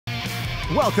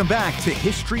Welcome back to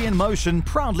History in Motion,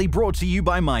 proudly brought to you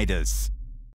by Midas.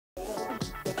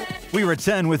 We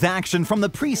return with action from the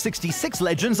pre-66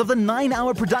 legends of the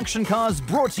 9-hour production cars,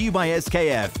 brought to you by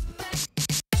SKF.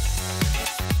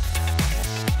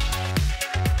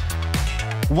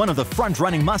 One of the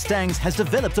front-running Mustangs has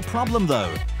developed a problem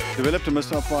though. Developed a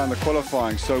misfire in the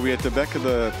qualifying, so we're at the back of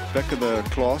the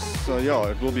class. So yeah,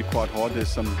 it will be quite hard. There's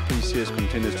some pretty serious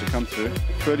contenders to come through.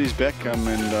 Ferdy's back,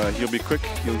 and he'll be quick.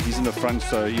 He's in the front,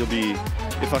 so he'll be.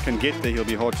 If I can get there, he'll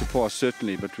be hard to pass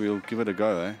certainly. But we'll give it a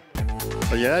go, eh?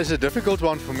 Well, yeah, it's a difficult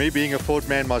one for me, being a Ford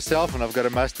man myself, and I've got a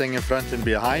Mustang in front and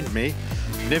behind me.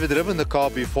 Never driven the car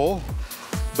before,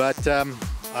 but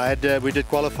we did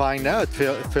qualifying now. It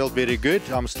felt very good.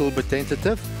 I'm still a bit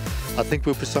tentative. I think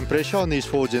we'll put some pressure on these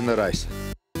Fords in the race.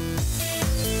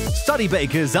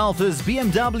 Studebakers, Alphas,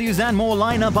 BMWs and more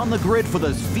line up on the grid for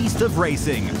this feast of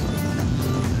racing.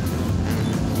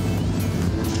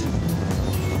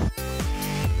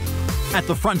 At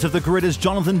the front of the grid is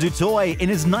Jonathan du Toit in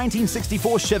his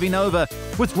 1964 Chevy Nova,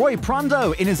 with Roy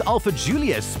Prondo in his Alfa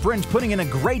Julius Sprint putting in a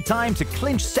great time to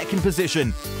clinch second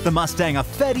position. The Mustang of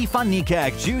Ferdy van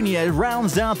Niekerk Jr.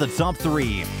 rounds out the top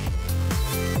three.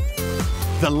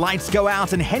 The lights go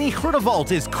out and Henny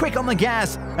Groenewold is quick on the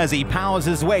gas as he powers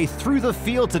his way through the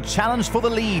field to challenge for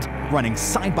the lead, running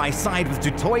side by side with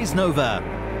du Toit's Nova.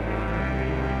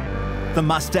 The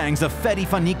Mustangs of Ferdy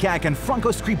van Niekerk and Franco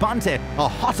Scribante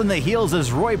are hot on the heels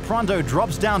as Roy Prondo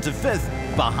drops down to 5th,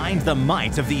 behind the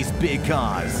might of these big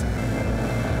cars.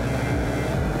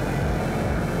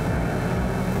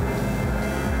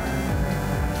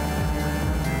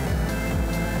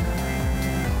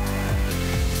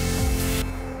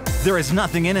 There is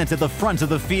nothing in it at the front of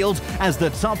the field as the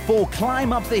top 4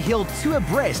 climb up the hill 2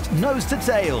 abreast, nose to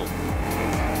tail.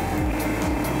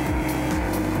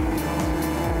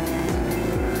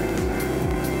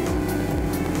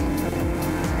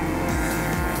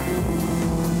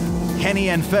 Henny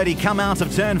and Ferdy come out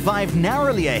of turn 5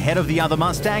 narrowly ahead of the other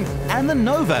Mustang and the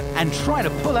Nova and try to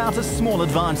pull out a small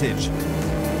advantage.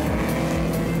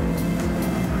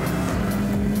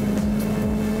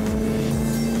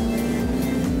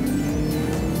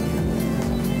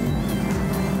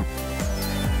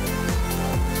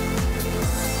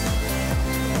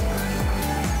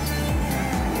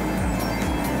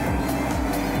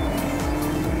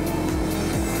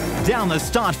 Down the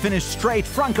start-finish straight,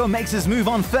 Franco makes his move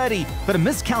on Ferdy, but a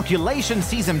miscalculation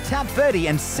sees him tap Ferdy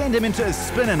and send him into a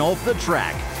spin and off the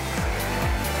track.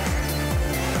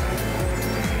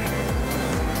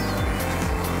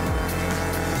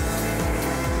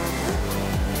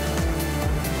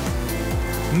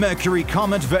 Mercury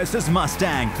Comet versus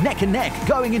Mustang, neck and neck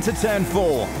going into turn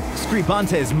 4.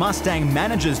 Scribante's Mustang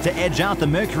manages to edge out the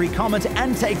Mercury Comet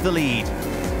and take the lead.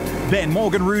 Ben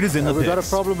Morgan-Rood is in the pits. We've got a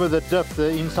problem with the diff. The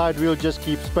inside wheel just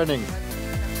keeps spinning.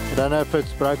 I don't know if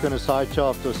it's broken a side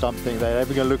shaft or something. They're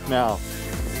having a look now.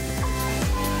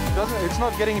 It's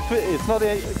not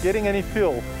getting any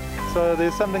fuel. So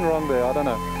there's something wrong there. I don't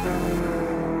know.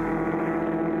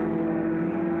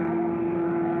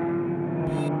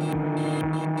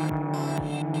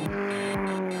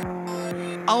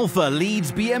 Alfa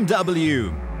leads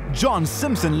BMW. John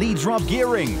Simpson leads Rob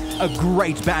Gearing. A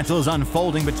great battle is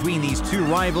unfolding between these two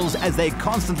rivals as they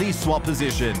constantly swap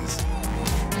positions.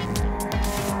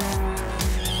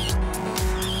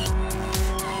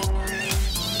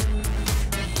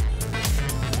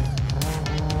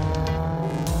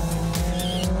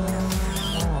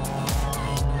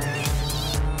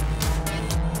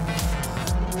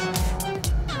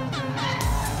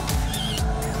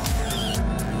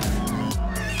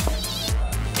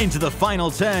 Into the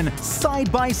final turn,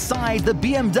 side by side, the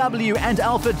BMW and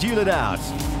Alfa duel it out.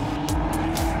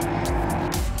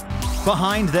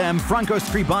 Behind them, Franco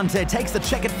Scribante takes the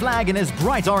checkered flag in his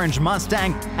bright orange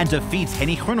Mustang and defeats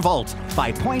Henny Groenewold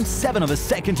by 0.7 of a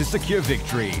second to secure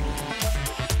victory.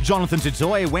 Jonathan du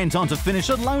Toit went on to finish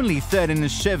a lonely third in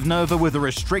his Chev Nova with a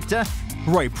restrictor.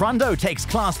 Roy Prondo takes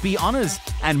Class B honours,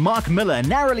 and Mark Miller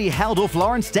narrowly held off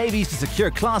Lawrence Davies to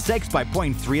secure Class X by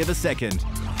 0.3 of a second.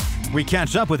 We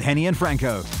catch up with Henny and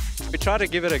Franco. We tried to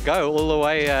give it a go all the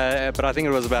way, but I think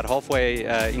it was about halfway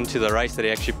into the race that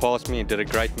he actually passed me and did a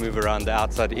great move around the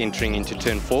outside entering into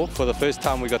turn 4. For the first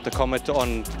time we got the Comet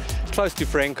on close to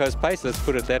Franco's pace, let's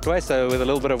put it that way, so with a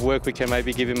little bit of work we can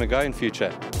maybe give him a go in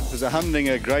future. It was a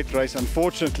humdinger, great race.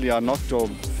 Unfortunately I knocked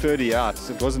Ferdy out.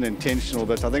 It wasn't intentional,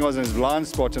 but I think I was in his blind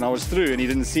spot and I was through and he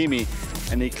didn't see me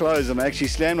and he closed and I actually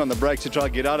slammed on the brakes to try to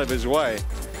get out of his way.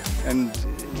 And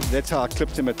that's how I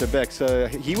clipped him at the back, so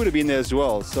he would have been there as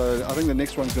well. So I think the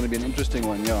next one's going to be an interesting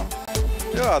one, yeah.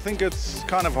 Yeah, I think it's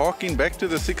kind of harking back to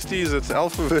the 60s. It's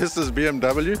Alfa versus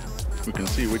BMW. We can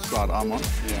see which side I'm on.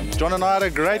 Yeah, John and I had a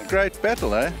great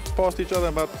battle, eh? Passed each other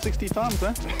about 60 times,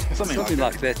 eh? Something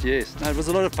like that, yes. No, it was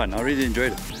a lot of fun. I really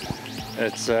enjoyed it.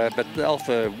 But the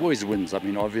Alfa always wins, I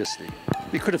mean, obviously.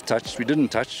 We could have touched, we didn't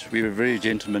touch. We were very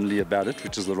gentlemanly about it,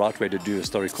 which is the right way to do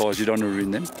historic cars. You don't want to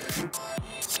ruin them.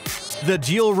 The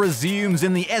duel resumes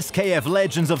in the SKF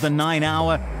Legends of the 9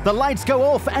 Hour. The lights go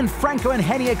off and Franco and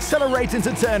Henny accelerate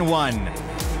into turn 1.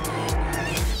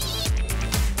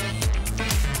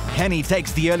 Henny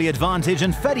takes the early advantage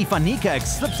and Ferdy van Niekerk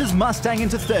slips his Mustang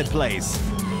into 3rd place.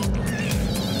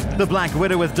 The Black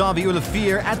Widow with Davy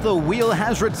Olivier at the wheel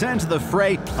has returned to the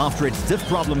fray after its diff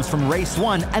problems from race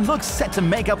 1 and looks set to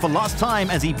make up for lost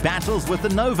time as he battles with the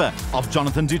Nova of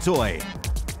Jonathan du Toit.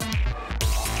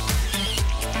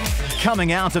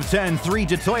 Coming out of turn 3,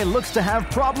 du Toit looks to have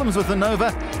problems with the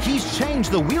Nova. He's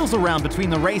changed the wheels around between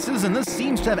the races and this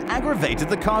seems to have aggravated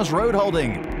the car's road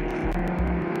holding.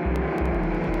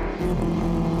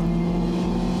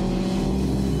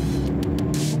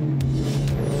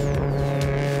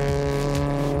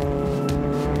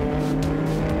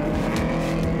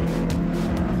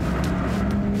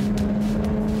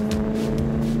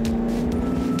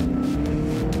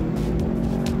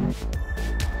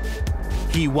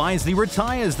 He wisely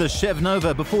retires the Chev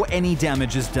Nova before any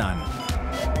damage is done.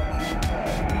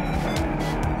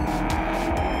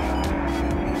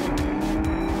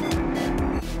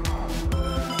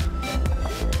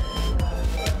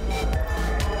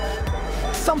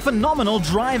 Some phenomenal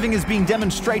driving is being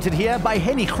demonstrated here by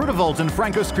Henny Groenewold and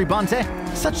Franco Scribante.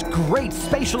 Such great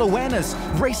spatial awareness,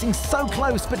 racing so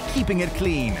close but keeping it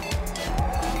clean.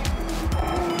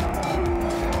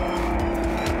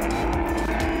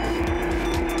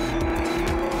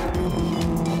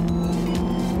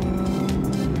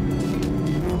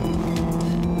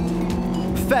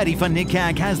 Ferdy van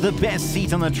Niekerk has the best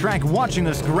seat on the track watching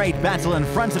this great battle in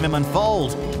front of him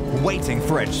unfold, waiting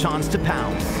for a chance to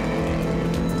pounce.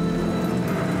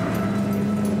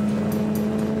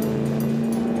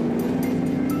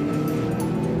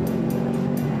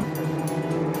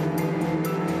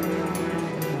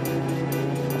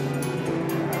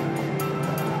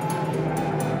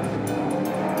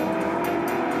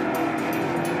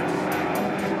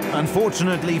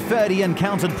 Unfortunately, Ferdy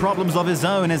encountered problems of his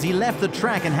own as he left the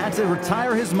track and had to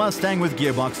retire his Mustang with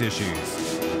gearbox issues.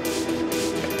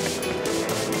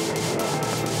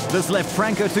 This left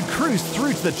Franco to cruise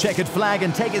through to the checkered flag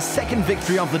and take his 2nd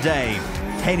victory of the day.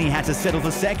 Henny had to settle for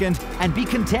 2nd and be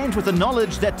content with the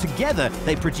knowledge that together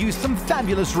they produced some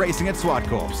fabulous racing at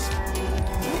Zwartkorps.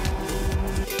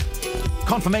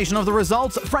 Confirmation of the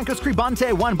results, Franco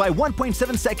Scribante won by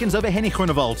 1.7 seconds over Henny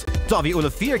Groenewold. Davy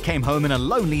Olivier came home in a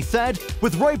lonely 3rd,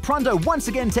 with Roy Prondo once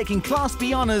again taking Class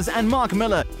B honours and Mark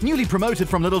Miller, newly promoted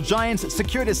from Little Giants,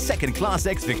 secured his 2nd Class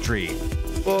X victory.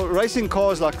 Well, racing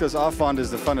cars like this I find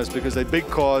is the funnest because they're big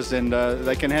cars and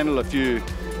they can handle a few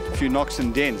knocks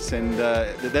and dents, and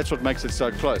that's what makes it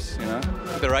so close, you know.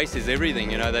 The race is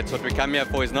everything, you know, that's what we come here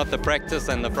for, is not the practice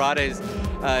and the Fridays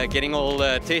getting all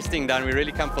the testing done. We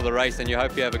really come for the race and you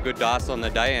hope you have a good dice on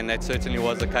the day, and that certainly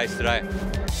was the case today.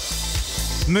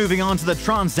 Moving on to the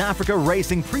Trans-Africa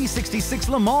Racing Pre-66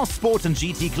 Le Mans Sport and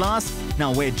GT class,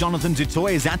 now where Jonathan du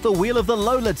Toit is at the wheel of the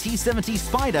Lola T70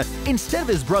 Spider instead of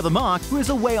his brother Mark, who is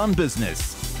away on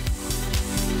business.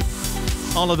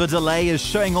 Oliver DeLay is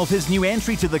showing off his new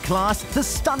entry to the class, the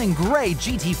stunning grey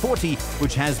GT40,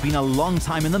 which has been a long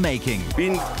time in the making.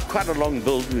 Been quite a long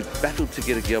build. We've battled to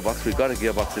get a gearbox. We got a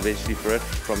gearbox eventually for it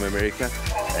from America,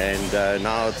 and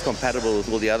now it's compatible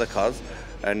with all the other cars,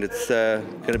 and it's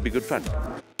going to be good fun.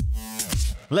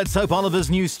 Let's hope Oliver's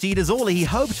new steed is all he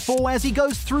hoped for as he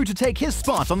goes through to take his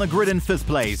spot on the grid in 5th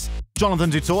place. Jonathan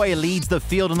du Toit leads the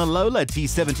field on the Lola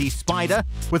T70 Spider,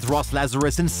 with Ross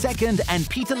Lazarus in 2nd and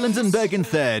Peter Lindenberg in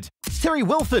 3rd. Terry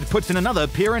Wilford puts in another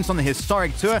appearance on the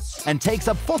historic tour and takes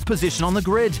up 4th position on the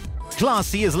grid. Class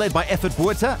C is led by Effort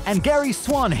Buerta and Gary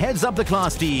Swan heads up the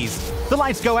Class Ds. The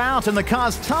lights go out and the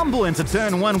cars tumble into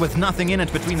turn 1 with nothing in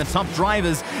it between the top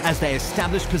drivers as they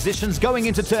establish positions going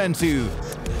into turn 2.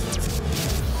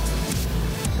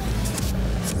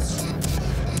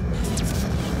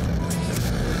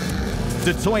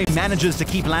 Du Toit manages to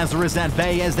keep Lazarus at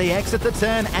bay as they exit the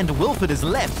turn, and Wilford is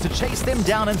left to chase them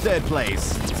down in 3rd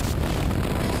place.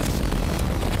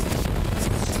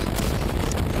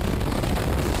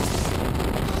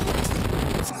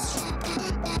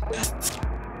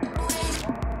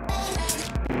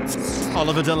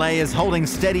 Oliver DeLay is holding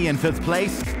steady in 5th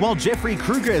place, while Jeffrey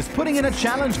Kruger is putting in a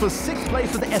challenge for 6th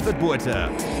place with Effort Buerta.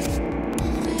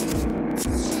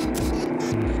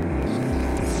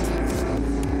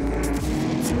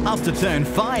 After turn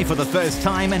 5 for the first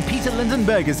time, and Peter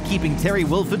Lindenberg is keeping Terry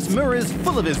Wilford's mirrors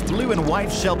full of his blue and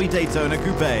white Shelby Daytona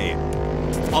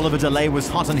Coupe. Oliver DeLay was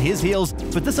hot on his heels,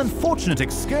 but this unfortunate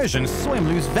excursion saw him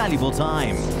lose valuable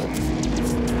time.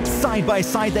 Side by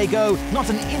side they go, not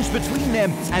an inch between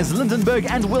them, as Lindenberg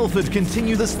and Wilford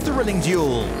continue this thrilling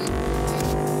duel.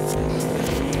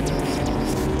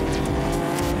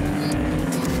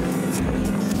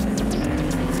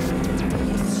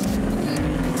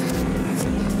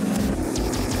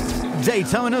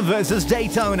 Daytona versus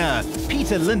Daytona.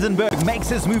 Peter Lindenberg makes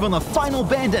his move on the final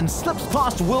bend and slips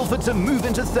past Wilford to move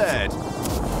into third.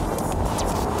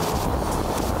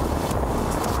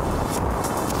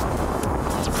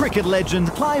 Cricket legend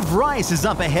Clive Rice is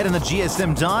up ahead in the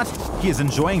GSM Dart. He is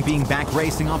enjoying being back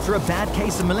racing after a bad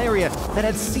case of malaria that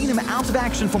had seen him out of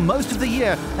action for most of the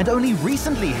year, and only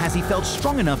recently has he felt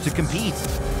strong enough to compete.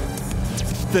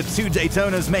 The two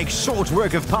Daytonas make short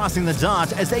work of passing the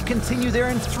Dart as they continue their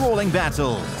enthralling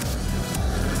battle.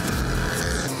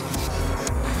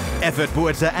 Effort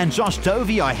Buerta and Josh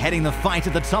Dovey are heading the fight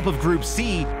at the top of Group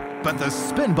C, but the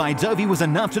spin by Dovey was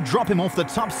enough to drop him off the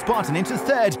top spot and into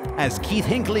third as Keith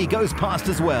Hinckley goes past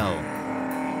as well.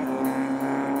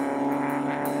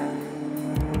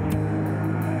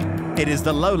 It is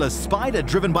the Lola Spider,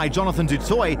 driven by Jonathan du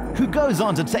Toit, who goes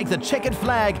on to take the checkered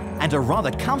flag and a rather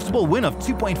comfortable win of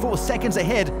 2.4 seconds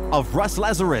ahead of Russ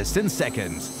Lazarus in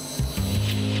second.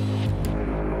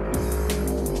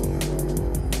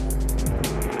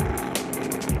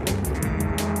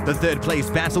 The third place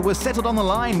battle was settled on the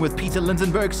line, with Peter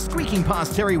Lindenberg squeaking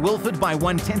past Terry Wilford by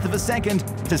 1/10 of a second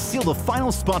to seal the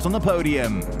final spot on the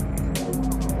podium.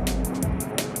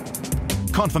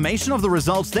 Confirmation of the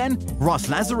results then, Ross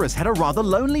Lazarus had a rather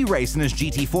lonely race in his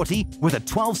GT40 with a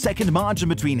 12-second margin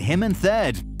between him and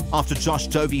third. After Josh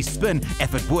Dovey's spin,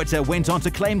 Effort Buerta went on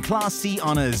to claim Class C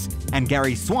honours, and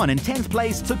Gary Swan in 10th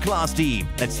place took Class D.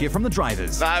 Let's hear from the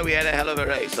drivers. No, we had a hell of a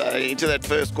race. Into that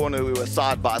first corner, we were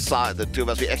side by side, the two of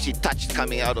us. We actually touched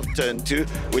coming out of turn 2,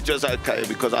 which was okay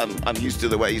because I'm used to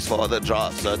the way his father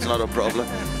drives, so it's not a problem.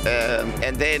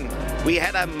 And then we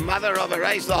had a mother of a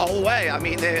race the whole way. I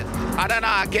mean, I don't know,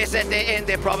 I guess at the end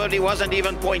there probably wasn't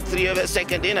even 0.3 of a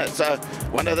second in it. So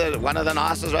one of the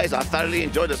nicest races. I thoroughly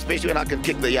enjoyed it, especially when I could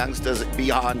kick the youngsters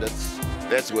behind.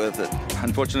 That's worth it.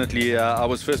 Unfortunately, I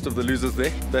was first of the losers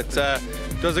there, but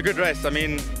it was a good race. I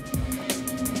mean,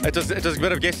 it was a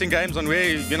bit of guessing games on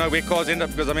where cars end up,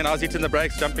 because I mean I was hitting the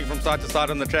brakes, jumping from side to side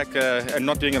on the track, and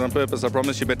not doing it on purpose, I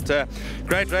promise you. But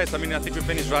great race. I mean, I think we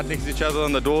finished right next to each other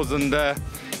on the doors, and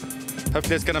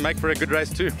hopefully it's going to make for a good race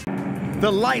too.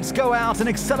 The lights go out and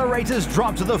accelerators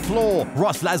drop to the floor.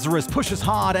 Ross Lazarus pushes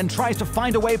hard and tries to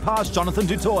find a way past Jonathan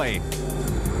du Toit.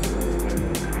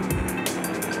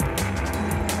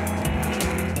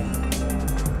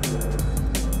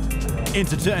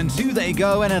 Into turn 2 they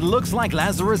go, and it looks like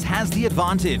Lazarus has the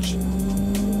advantage.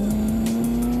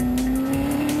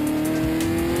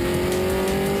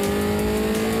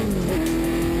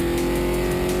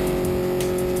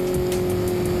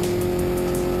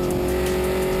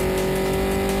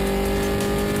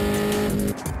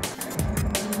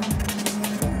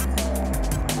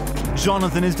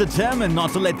 Jonathan is determined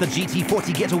not to let the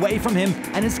GT40 get away from him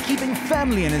and is keeping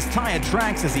firmly in his tyre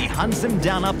tracks as he hunts him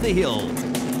down up the hill.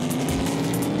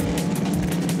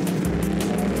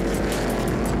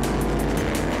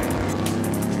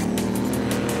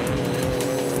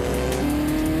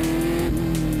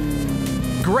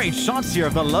 Great shots here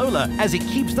of the Lola as he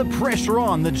keeps the pressure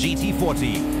on the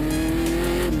GT40.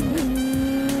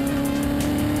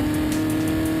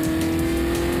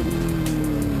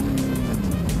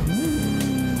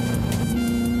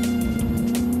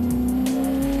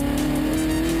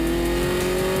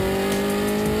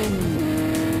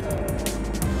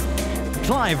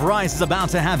 Clive Rice is about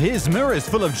to have his mirrors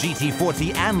full of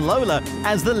GT40 and Lola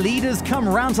as the leaders come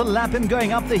round to lap him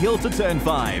going up the hill to turn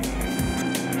 5.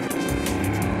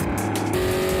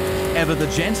 Ever the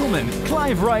gentleman,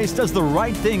 Clive Rice does the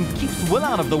right thing, keeps Will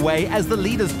out of the way as the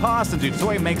leaders pass, and du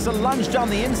Toit makes a lunge down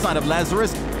the inside of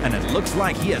Lazarus, and it looks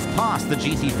like he has passed the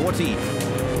GT40.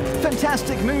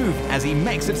 Fantastic move as he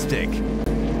makes it stick.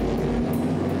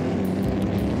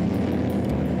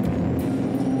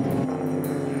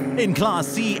 In Class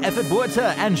C, Effort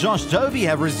Buerta and Josh Dovey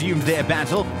have resumed their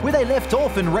battle where they left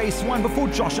off in race 1 before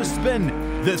Josh's spin.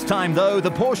 This time though,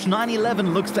 the Porsche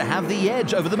 911 looks to have the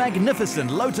edge over the magnificent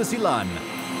Lotus Elan.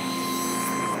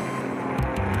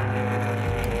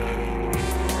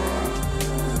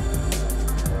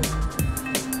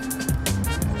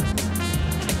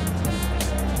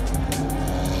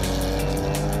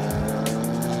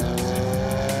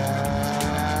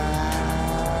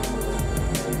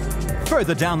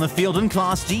 Further down the field in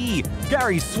Class D,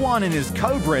 Gary Swan in his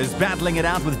Cobra is battling it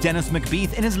out with Dennis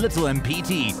McBeath in his Little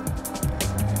MPT.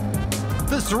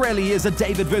 This really is a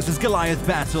David versus Goliath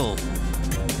battle.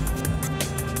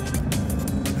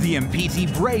 The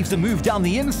MPT braves a move down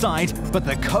the inside, but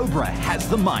the Cobra has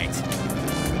the might.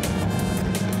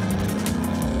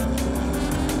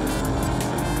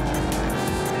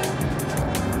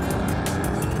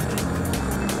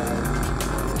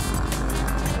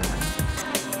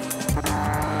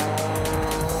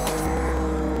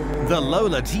 The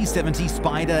Lola T70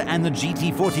 Spider and the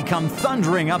GT40 come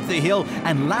thundering up the hill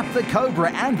and lap the Cobra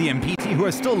and the MPT, who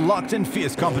are still locked in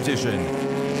fierce competition.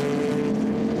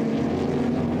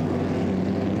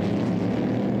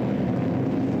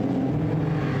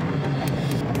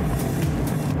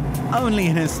 Only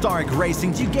in historic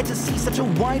racing do you get to see such a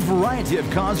wide variety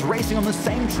of cars racing on the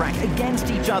same track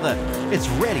against each other. It's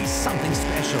really something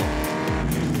special.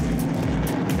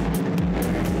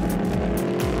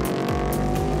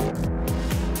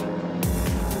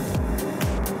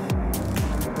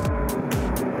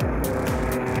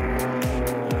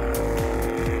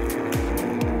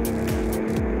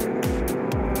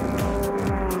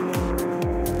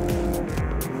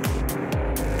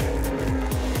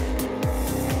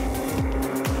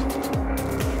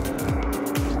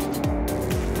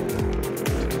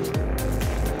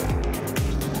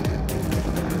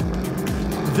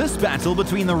 This battle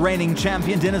between the reigning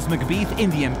champion Dennis McBeath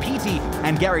in the MPT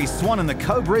and Gary Swan in the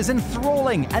Cobra is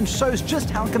enthralling and shows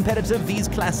just how competitive these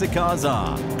classic cars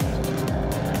are.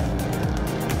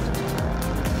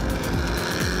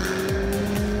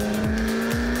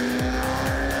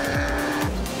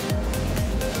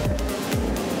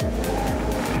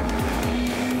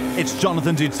 It's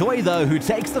Jonathan du Toit, though, who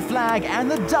takes the flag and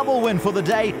the double win for the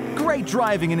day. Great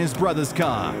driving in his brother's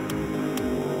car.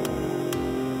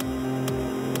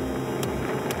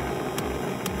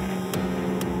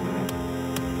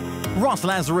 Ross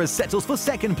Lazarus settles for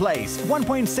second place,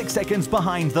 1.6 seconds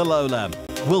behind the Lola.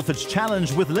 Wilford's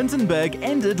challenge with Lindenberg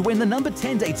ended when the number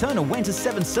 10 Daytona went to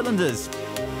 7 cylinders.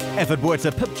 Effort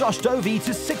Buerta pipped Josh Dovey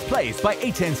to 6th place by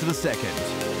 0.8 of a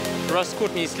second. Ross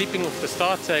caught me sleeping off the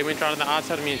start, so he went right on the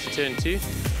outside of me into turn 2.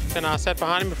 Then I sat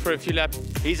behind him for a few laps.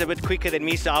 He's a bit quicker than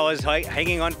me, so I was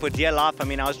hanging on for dear life. I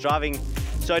mean, I was driving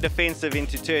so defensive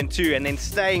into turn 2 and then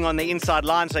staying on the inside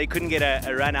line so he couldn't get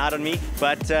a run out on me.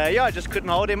 But yeah, I just couldn't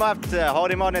hold him up to hold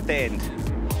him on at the end.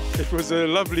 It was a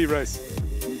lovely race.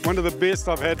 One of the best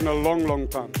I've had in a long, long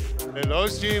time.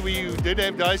 Last year we did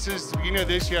have dices. Beginning of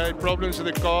this year I had problems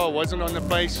with the car, wasn't on the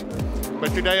pace.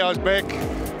 But today I was back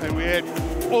and we had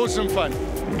awesome fun.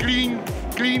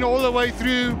 Clean all the way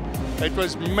through. It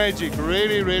was magic,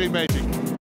 really, really magic.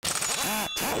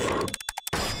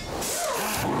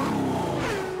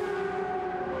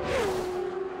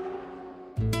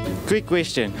 Quick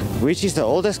question, which is the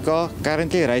oldest car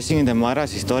currently racing in the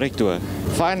Mara's historic tour?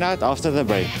 Find out after the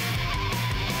break.